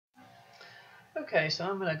Okay, so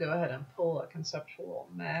I'm going to go ahead and pull a conceptual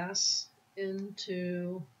mass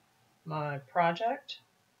into my project.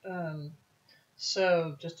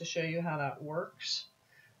 So just to show you how that works,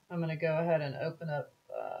 I'm going to go ahead and open up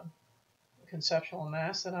conceptual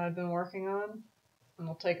mass that I've been working on, and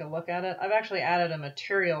we'll take a look at it. I've actually added a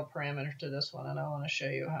material parameter to this one, and I want to show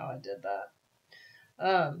you how I did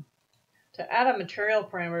that. To add a material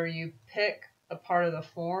parameter, you pick a part of the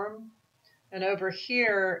form, and over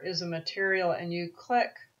here is a material, and you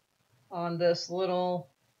click on this little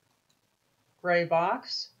gray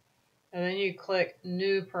box, and then you click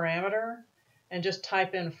New Parameter, and just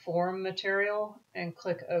type in Form Material and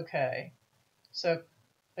click OK. So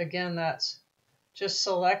again, that's just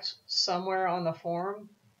select somewhere on the form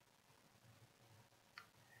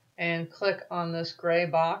and click on this gray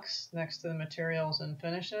box next to the Materials and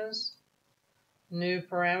Finishes, New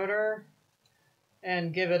Parameter,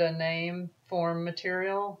 and give it a name, Form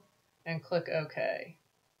Material, and click OK.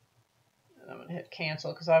 And I'm going to hit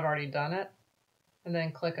Cancel because I've already done it, and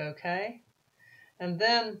then click OK. And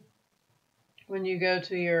then when you go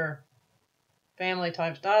to your Family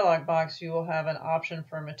Types dialog box, you will have an option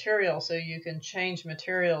for material, so you can change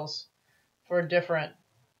materials for different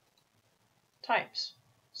types.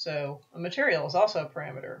 So a material is also a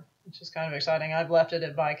parameter, which is kind of exciting. I've left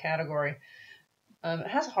it by category. It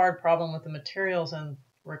has a hard problem with the materials and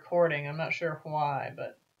recording. I'm not sure why,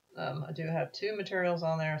 but I do have two materials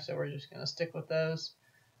on there, so we're just going to stick with those.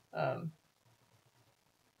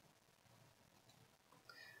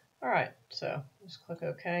 All right, so just click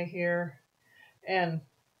OK here. And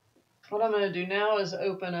what I'm going to do now is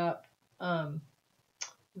open up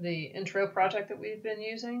the intro project that we've been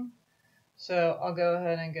using. So I'll go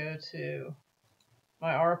ahead and go to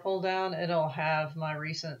my R pull down. It'll have my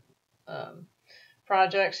recent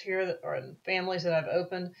projects here that are families that I've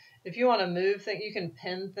opened. If you want to move things, you can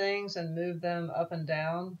pin things and move them up and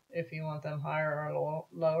down if you want them higher or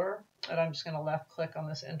lower. And I'm just going to left click on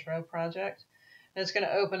this intro project. And it's going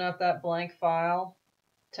to open up that blank file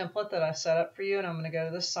template that I set up for you, and I'm going to go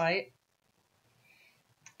to the site,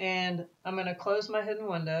 and I'm going to close my hidden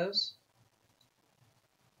windows.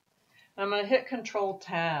 I'm going to hit Control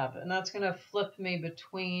Tab, and that's going to flip me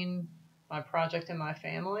between my project and my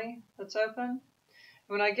family that's open.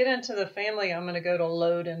 When I get into the family, I'm going to go to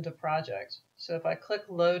Load into Project. So if I click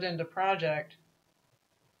Load into Project,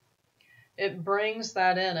 it brings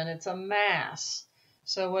that in, and it's a mass.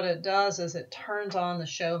 So what it does is it turns on the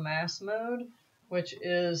Show Mass mode, which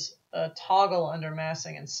is a toggle under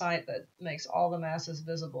Massing and Site that makes all the masses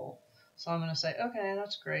visible. So I'm going to say, okay,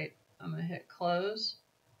 that's great. I'm going to hit Close.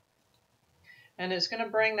 And it's going to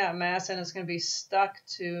bring that mass in. It's going to be stuck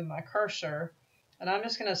to my cursor. And I'm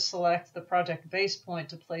just going to select the project base point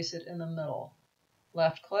to place it in the middle.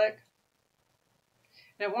 Left click.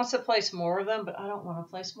 And it wants to place more of them, but I don't want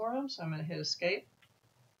to place more of them, so I'm going to hit Escape.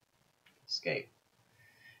 Escape.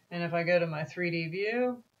 And if I go to my 3D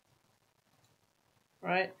view,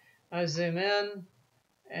 right, I zoom in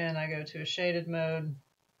and I go to a shaded mode.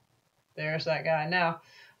 There's that guy. Now,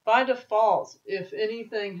 by default, if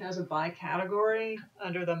anything has a by category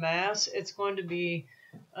under the mass, it's going to be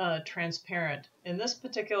transparent. In this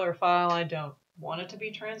particular file, I don't want it to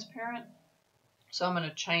be transparent, so I'm going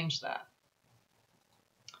to change that.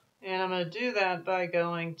 And I'm going to do that by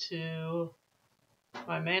going to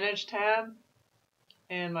my Manage tab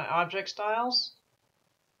and my Object Styles.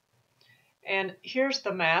 And here's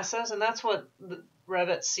the masses, and that's what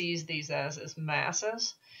Revit sees these as, is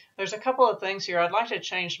masses. There's a couple of things here. I'd like to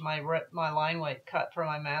change my line weight cut for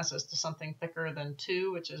my masses to something thicker than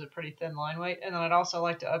 2, which is a pretty thin line weight. And then I'd also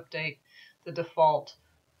like to update the default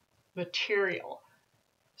material.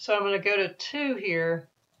 So I'm going to go to 2 here,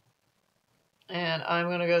 and I'm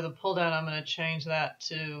going to go to the pull down. I'm going to change that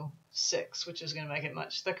to 6, which is going to make it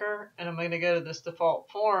much thicker. And I'm going to go to this default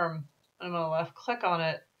form, and I'm going to left click on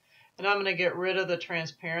it, and I'm going to get rid of the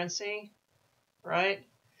transparency, right?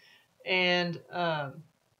 And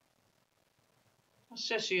let's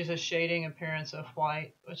just use a shading appearance of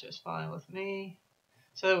white, which is fine with me.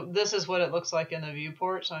 So this is what it looks like in the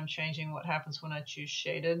viewport, so I'm changing what happens when I choose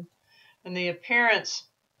shaded. And the appearance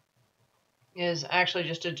is actually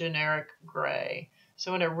just a generic gray.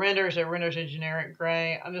 So when it renders a generic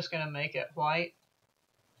gray. I'm just going to make it white.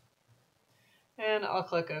 And I'll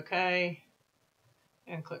click OK.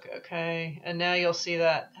 And click OK. And now you'll see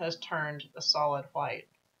that has turned a solid white.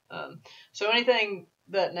 So anything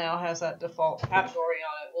that now has that default category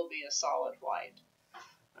on it will be a solid white.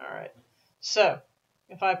 All right. So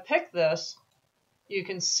if I pick this, you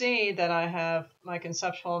can see that I have my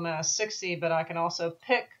conceptual mass 60, but I can also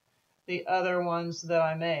pick the other ones that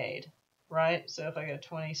I made, right? So if I go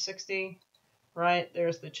 2060, right?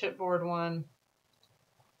 There's the chipboard one.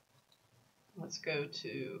 Let's go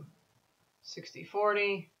to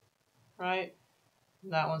 60/40, right?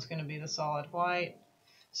 That one's going to be the solid white.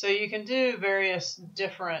 So you can do various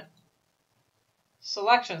different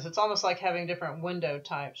selections. It's almost like having different window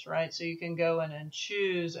types, right? So you can go in and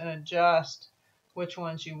choose and adjust which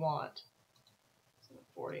ones you want. So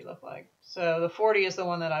the 40 look like. So the 40 is the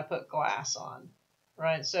one that I put glass on,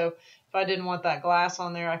 right? So if I didn't want that glass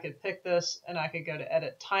on there, I could pick this and I could go to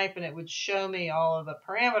edit type and it would show me all of the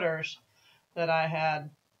parameters that I had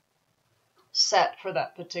set for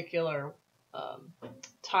that particular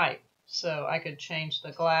type. So I could change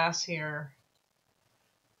the glass here.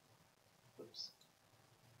 Oops.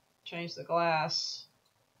 Change the glass,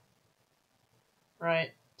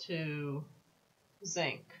 right, to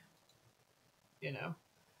zinc, you know.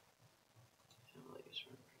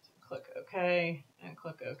 Click OK and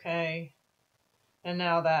click OK. And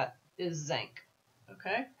now that is zinc.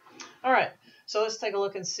 Okay. All right. So let's take a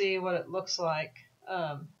look and see what it looks like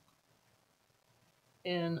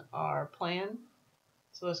in our plan.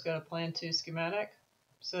 So let's go to Plan 2 Schematic.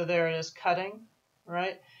 So there it is cutting,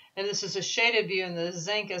 right? And this is a shaded view, and the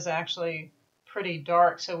zinc is actually pretty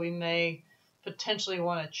dark, so we may potentially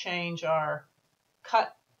want to change our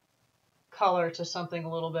cut color to something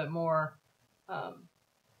a little bit more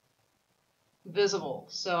visible.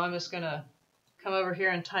 So I'm just going to come over here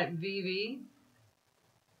and type VV.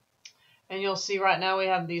 And you'll see right now we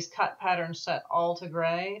have these cut patterns set all to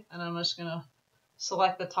gray. And I'm just going to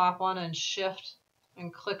select the top one and shift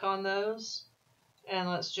and click on those. And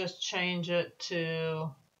let's just change it to,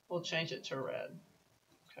 we'll change it to red.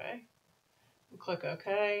 Okay. And click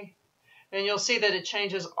OK. And you'll see that it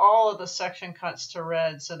changes all of the section cuts to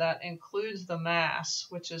red. So that includes the mass,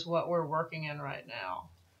 which is what we're working in right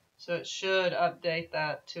now. So it should update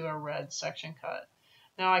that to a red section cut.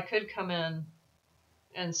 Now I could come in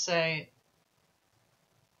and say,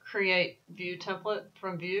 create view template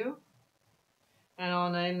from view. And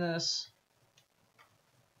I'll name this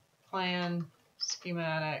Plan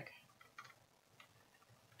Schematic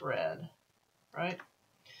Red, right?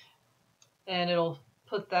 And it'll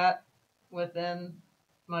put that within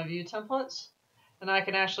my view templates. And I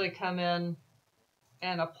can actually come in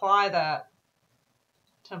and apply that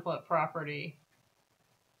template property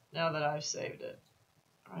now that I've saved it,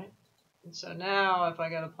 right? And so now if I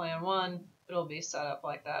go to Plan 1, it'll be set up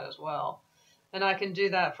like that as well. And I can do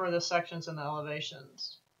that for the sections and the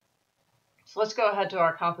elevations. So let's go ahead to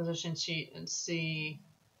our composition sheet and see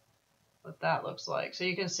what that looks like. So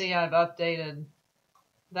you can see I've updated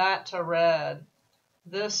that to red.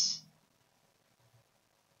 That's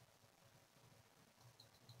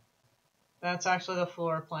actually the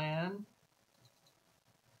floor plan.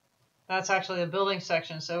 That's actually a building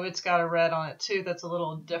section, so it's got a red on it too that's a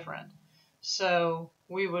little different. So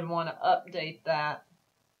we would want to update that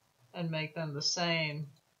and make them the same.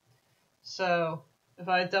 So if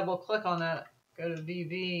I double click on that, go to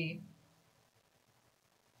VV,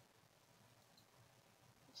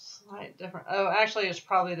 slight different. Oh, actually it's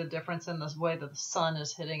probably the difference in the way that the sun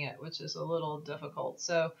is hitting it, which is a little difficult.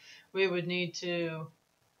 So we would need to,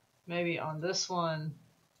 maybe on this one,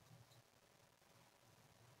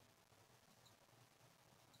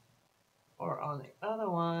 or on the other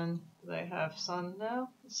one, they have sun. No,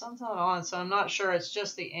 the sun's not on, so I'm not sure. It's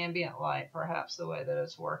just the ambient light, perhaps, the way that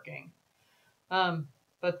it's working.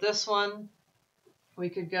 But this one, we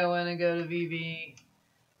could go in and go to VV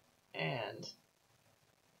and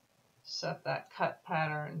set that cut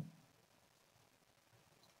pattern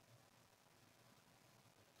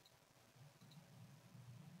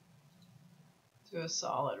to a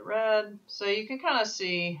solid red. So you can kind of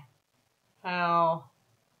see how,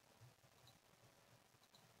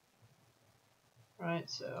 right,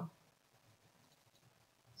 so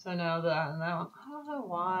now that, and that one, I don't know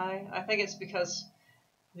why. I think it's because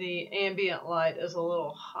the ambient light is a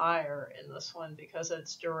little higher in this one because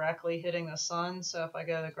it's directly hitting the sun. So if I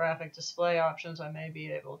go to graphic display options, I may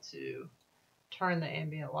be able to turn the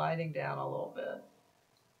ambient lighting down a little bit.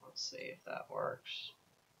 Let's see if that works.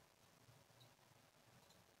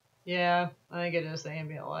 Yeah, I think it is the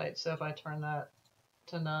ambient light. So if I turn that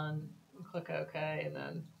to none and click OK, and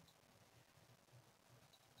then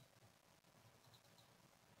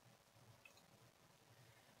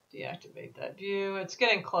deactivate that view. It's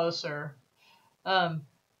getting closer. Let's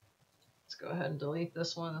go ahead and delete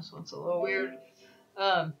this one. This one's a little weird.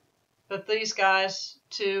 But these guys,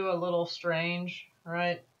 too, a little strange,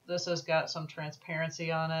 right? This has got some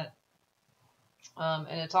transparency on it.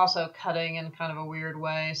 And it's also cutting in kind of a weird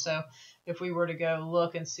way. So if we were to go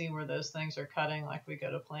look and see where those things are cutting, like we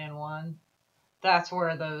go to Plan 1, that's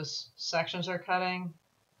where those sections are cutting.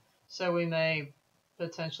 So we may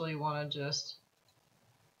potentially want to just,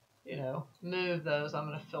 you know, move those. I'm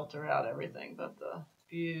going to filter out everything but the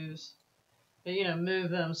views. But, you know, move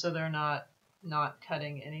them so they're not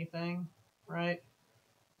cutting anything, right?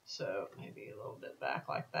 So maybe a little bit back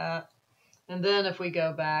like that. And then if we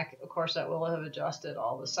go back, of course, that will have adjusted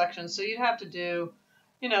all the sections. So you'd have to do,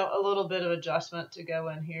 you know, a little bit of adjustment to go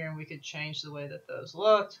in here, and we could change the way that those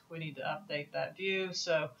looked. We need to update that view.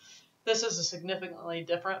 So this is a significantly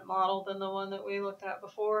different model than the one that we looked at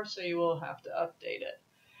before, so you will have to update it.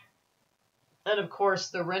 And of course,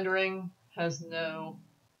 the rendering has no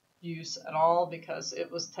use at all because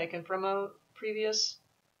it was taken from a previous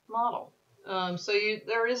model. So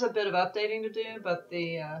there is a bit of updating to do, but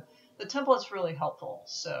the template's really helpful.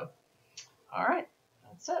 So, all right,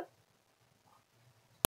 that's it.